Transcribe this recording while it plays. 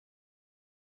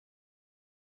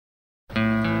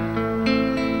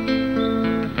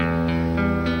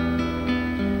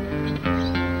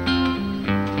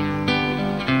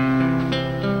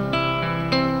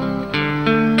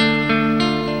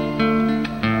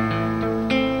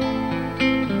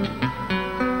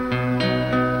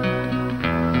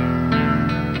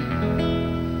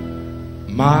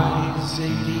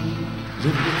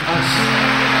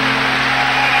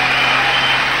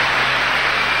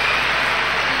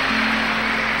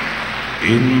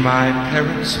In my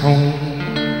parents' home,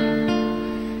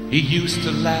 he used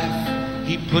to laugh,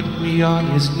 he put me on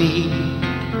his knee,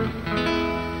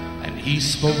 and he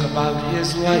spoke about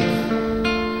his life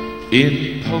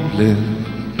in Poland.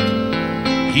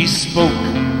 He spoke,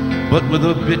 but with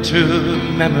a bitter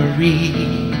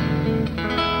memory,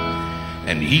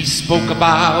 and he spoke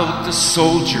about the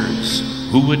soldiers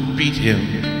who would beat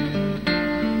him,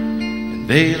 and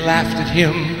they laughed at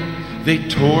him. They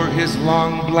tore his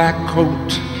long black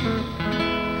coat,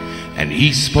 and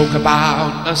he spoke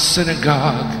about a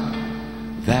synagogue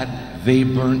that they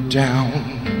burnt down,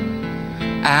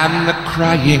 and the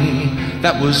crying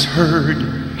that was heard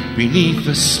beneath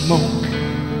the smoke.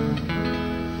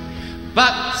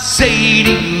 But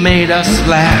Zayde made us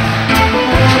laugh,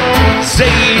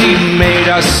 Zayde made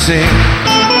us sing,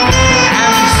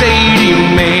 and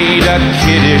Zayde made a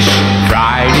kiddish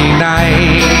Friday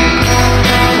night.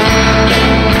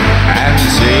 And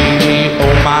Zayde,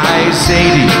 oh my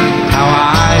Zayde, how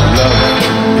I love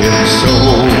him so.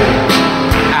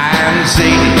 And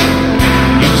Zayde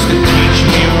used to teach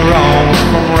me wrong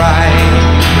from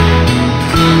right.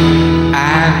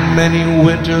 And many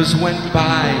winters went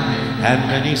by, and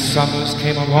many summers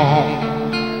came along,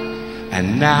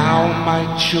 and now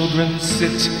my children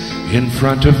sit in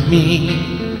front of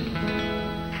me.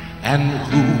 And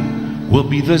who will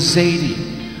be the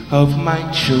Zayde of my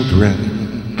children?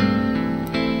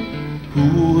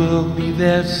 Who will be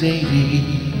their Zayde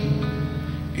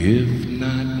if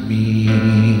not me?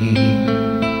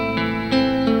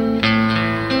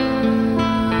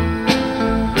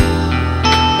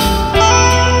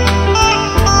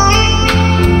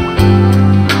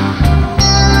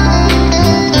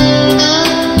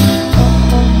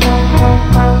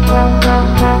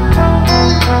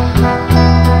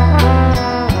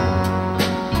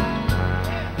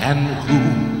 And who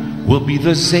will be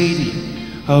the Zayde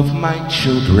of my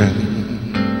children?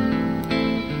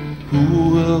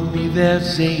 Who will be their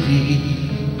Zayde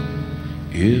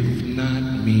if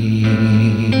not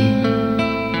me?